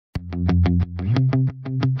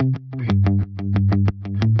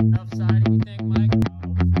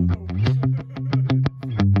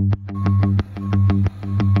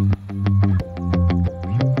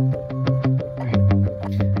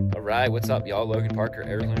What's up, y'all? Logan Parker,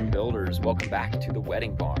 Heirloom Builders. Welcome back to the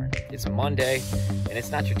wedding barn. It's Monday, and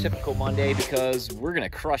it's not your typical Monday because we're gonna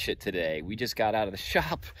crush it today. We just got out of the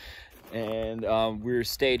shop, and we're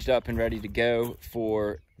staged up and ready to go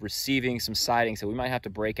for receiving some siding. So we might have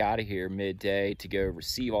to break out of here midday to go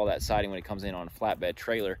receive all that siding when it comes in on a flatbed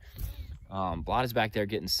trailer. Blot is back there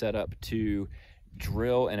getting set up to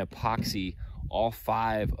drill and epoxy all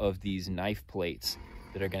 5 of these knife plates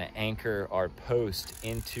that are going to anchor our post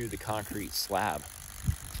into the concrete slab,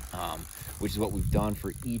 which is what we've done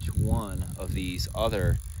for each one of these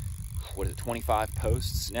other, 25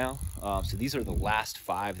 posts now. So these are the last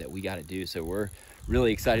 5 that we got to do. So we're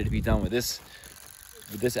really excited to be done with this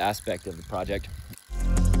aspect of the project.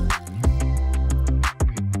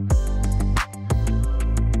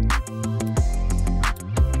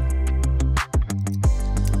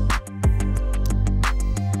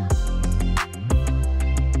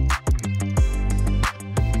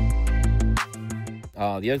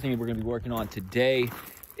 The other thing we're going to be working on today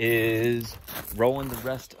is rolling the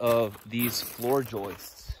rest of these floor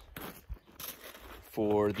joists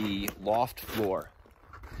for the loft floor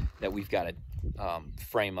that we've got to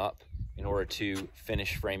frame up in order to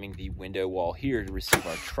finish framing the window wall here to receive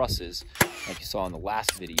our trusses, like you saw in the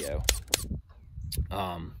last video.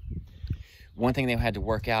 One thing they had to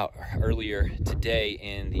work out earlier today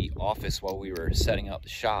in the office while we were setting up the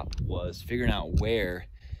shop was figuring out where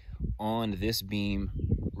on this beam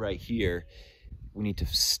right here we need to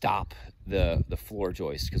stop the floor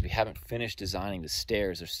joist, because we haven't finished designing the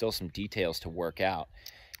stairs. There's still some details to work out,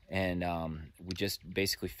 and we just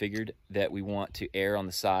basically figured that we want to err on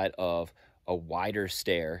the side of a wider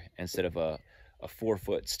stair instead of a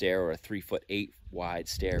 4-foot stair or a 3'8" wide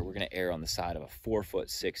stair. We're going to err on the side of a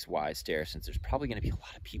 4'6" wide stair, since there's probably going to be a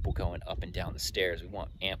lot of people going up and down the stairs. We want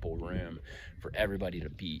ample room for everybody to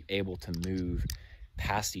be able to move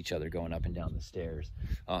past each other going up and down the stairs.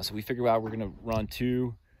 So we figured out we're going to run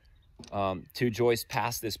two joists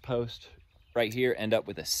past this post right here, end up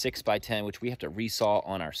with a 6x10, which we have to resaw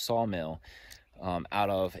on our sawmill out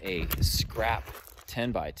of a scrap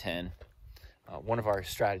 10x10. One of our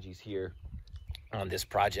strategies here on this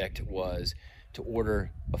project was to order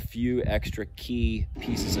a few extra key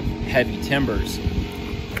pieces of heavy timbers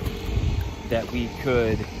that we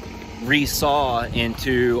could resaw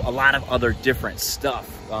into a lot of other different stuff.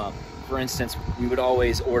 For instance, we would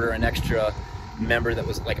always order an extra member that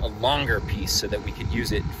was like a longer piece so that we could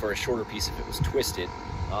use it for a shorter piece if it was twisted.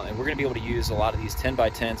 And we're going to be able to use a lot of these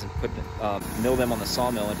 10x10s and put mill them on the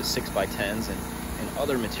sawmill into 6x10s and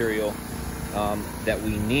other material that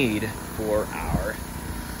we need for our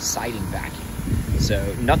siding backing.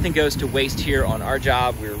 So nothing goes to waste here on our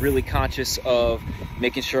job. We're really conscious of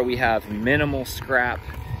making sure we have minimal scrap,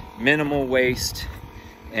 minimal waste,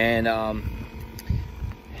 and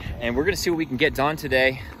we're gonna see what we can get done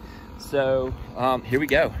today. So here we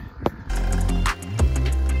go.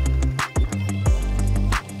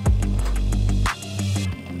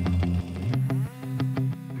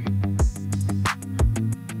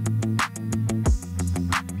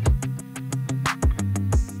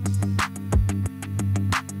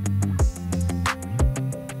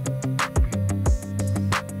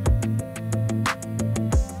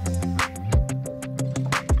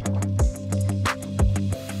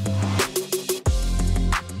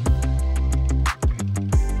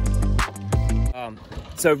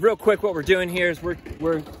 So real quick, what we're doing here is we're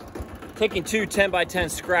taking 2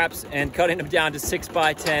 10x10 scraps and cutting them down to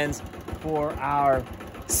 6x10s for our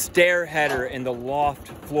stair header in the loft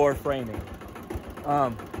floor framing.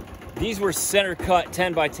 These were center cut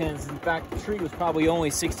 10x10s. In fact, the tree was probably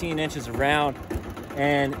only 16 inches around,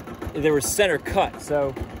 and they were center cut.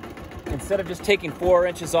 So instead of just taking 4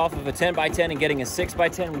 inches off of a 10x10 and getting a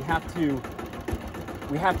 6x10,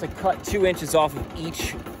 we have to cut 2 inches off of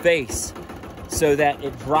each face, so that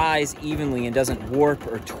it dries evenly and doesn't warp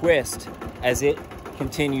or twist as it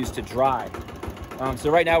continues to dry. So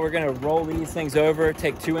right now we're gonna roll these things over,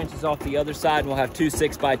 take 2 inches off the other side, and we'll have 2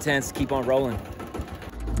 6x10s to keep on rolling.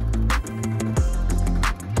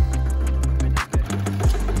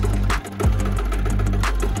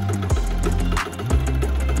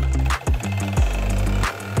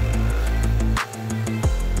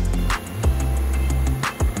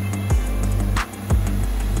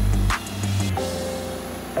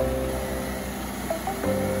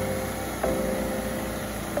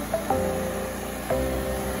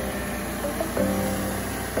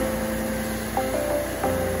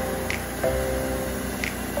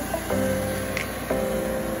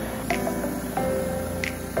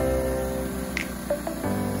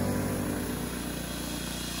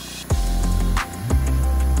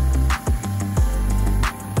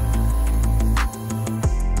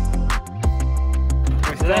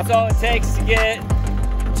 that's all it takes to get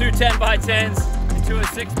 2 10x10s into a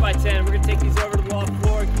 6x10. We're gonna take these over to the loft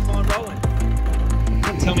floor and keep on rolling.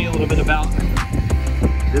 Tell me a little bit about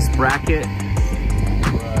this bracket.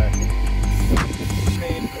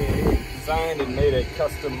 Designed and made a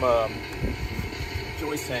custom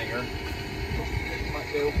joist hanger.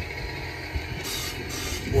 Might go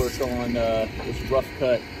work on this rough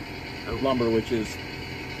cut lumber, which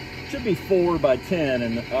should be 4x10,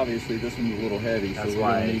 and obviously this one's a little heavy, so we're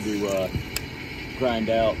gonna need to grind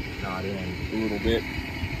out, not in a little bit.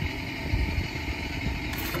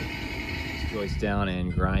 Joist down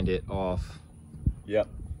and grind it off. Yep.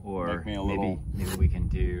 Or maybe we can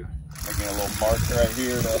do. Make me a little mark right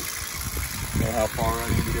here to know how far I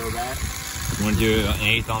need to go back. You want to do an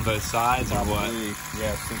 1/8 on both sides, or what?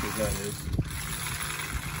 Yeah, as simple as that is.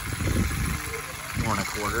 4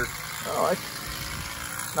 1/4. Oh,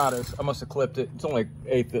 it's not as. I must have clipped it. It's only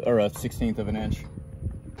 1/8 or a 1/16 of an inch.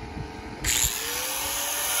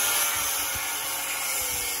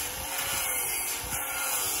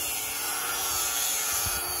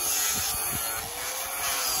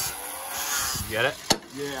 Get it?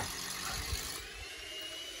 Yeah.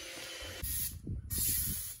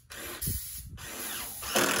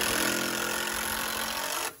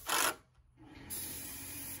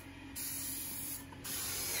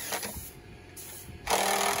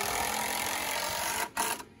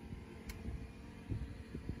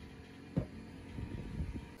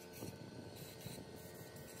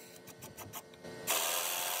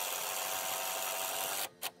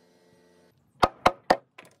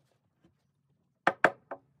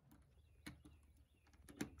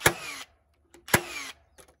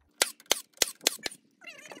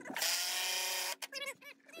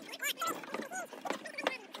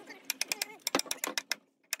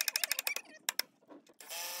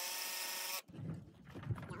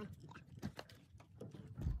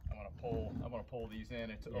 I'm gonna pull these in.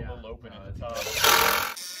 It's a little open at the top.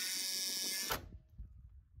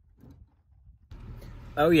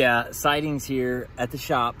 Oh yeah, siding's here at the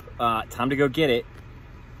shop. Time to go get it.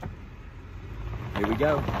 Here we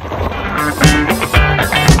go.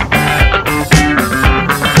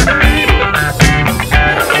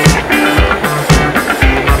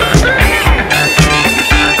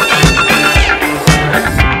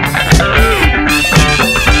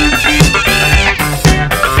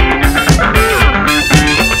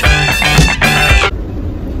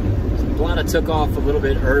 Took off a little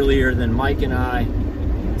bit earlier than Mike and I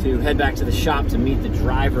to head back to the shop to meet the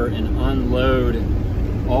driver and unload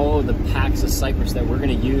all of the packs of cypress that we're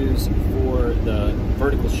going to use for the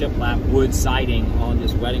vertical shiplap wood siding on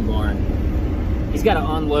this wedding barn. He's got to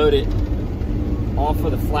unload it off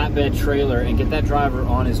of the flatbed trailer and get that driver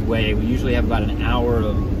on his way. We usually have about an hour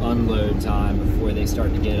of unload time before they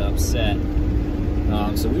start to get upset.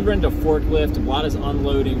 So we rented a forklift. Wada's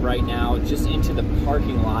unloading right now just into the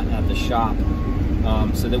parking lot at the shop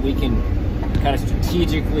so that we can kind of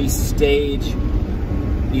strategically stage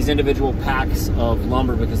these individual packs of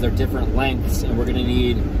lumber because they're different lengths, and we're going to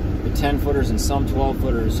need the 10-footers and some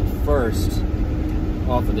 12-footers first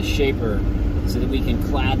off of the shaper so that we can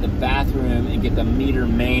clad the bathroom and get the meter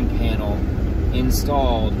main panel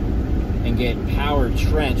installed and get power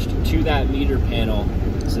trenched to that meter panel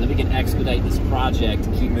so that we can expedite this project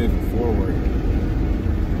and keep moving forward.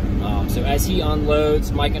 So as he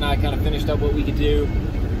unloads, Mike and I kind of finished up what we could do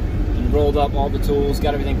and rolled up all the tools,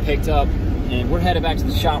 got everything picked up, and we're headed back to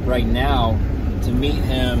the shop right now to meet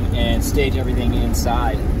him and stage everything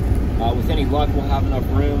inside. With any luck, we'll have enough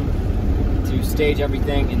room to stage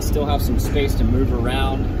everything and still have some space to move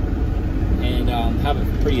around and have a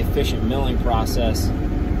pretty efficient milling process.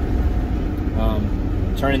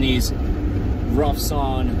 Turning these rough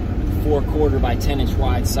sawn 4/4 by 10-inch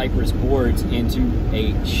wide cypress boards into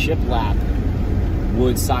a shiplap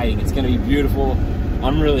wood siding. It's going to be beautiful.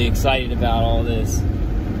 I'm really excited about all this,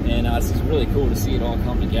 and it's just really cool to see it all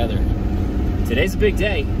come together. Today's a big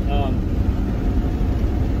day.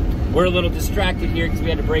 We're a little distracted here because we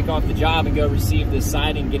had to break off the job and go receive this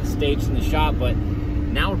siding and get it staged in the shop, but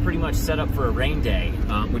now we're pretty much set up for a rain day,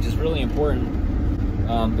 which is really important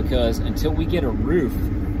because until we get a roof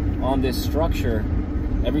on this structure,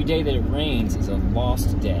 every day that it rains is a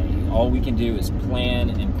lost day. All we can do is plan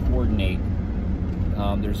and coordinate.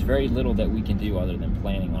 There's very little that we can do other than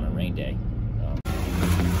planning on a rain day.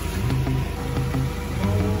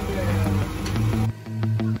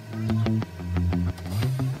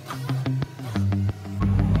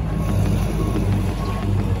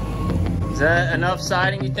 Is that enough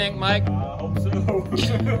siding, you think, Mike? I hope so. I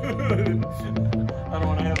don't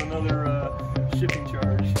want to have another shipping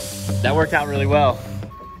charge. That worked out really well.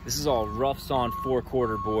 This is all rough sawn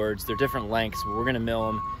 4/4 boards. They're different lengths, but we're gonna mill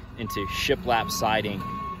them into shiplap siding.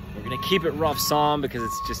 We're gonna keep it rough sawn because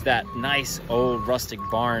it's just that nice old rustic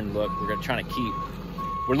barn look we're gonna try to keep.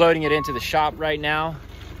 We're loading it into the shop right now,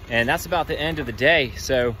 and that's about the end of the day.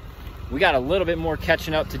 So we got a little bit more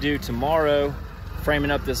catching up to do tomorrow,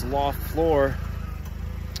 framing up this loft floor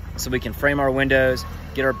so we can frame our windows,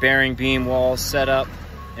 get our bearing beam walls set up,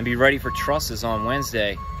 and be ready for trusses on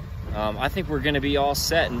Wednesday. I think we're gonna be all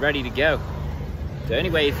set and ready to go. So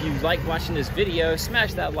anyway, if you like watching this video,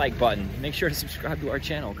 smash that like button. Make sure to subscribe to our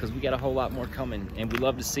channel because we got a whole lot more coming, and we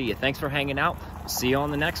love to see you. Thanks for hanging out. See you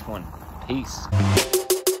on the next one. Peace.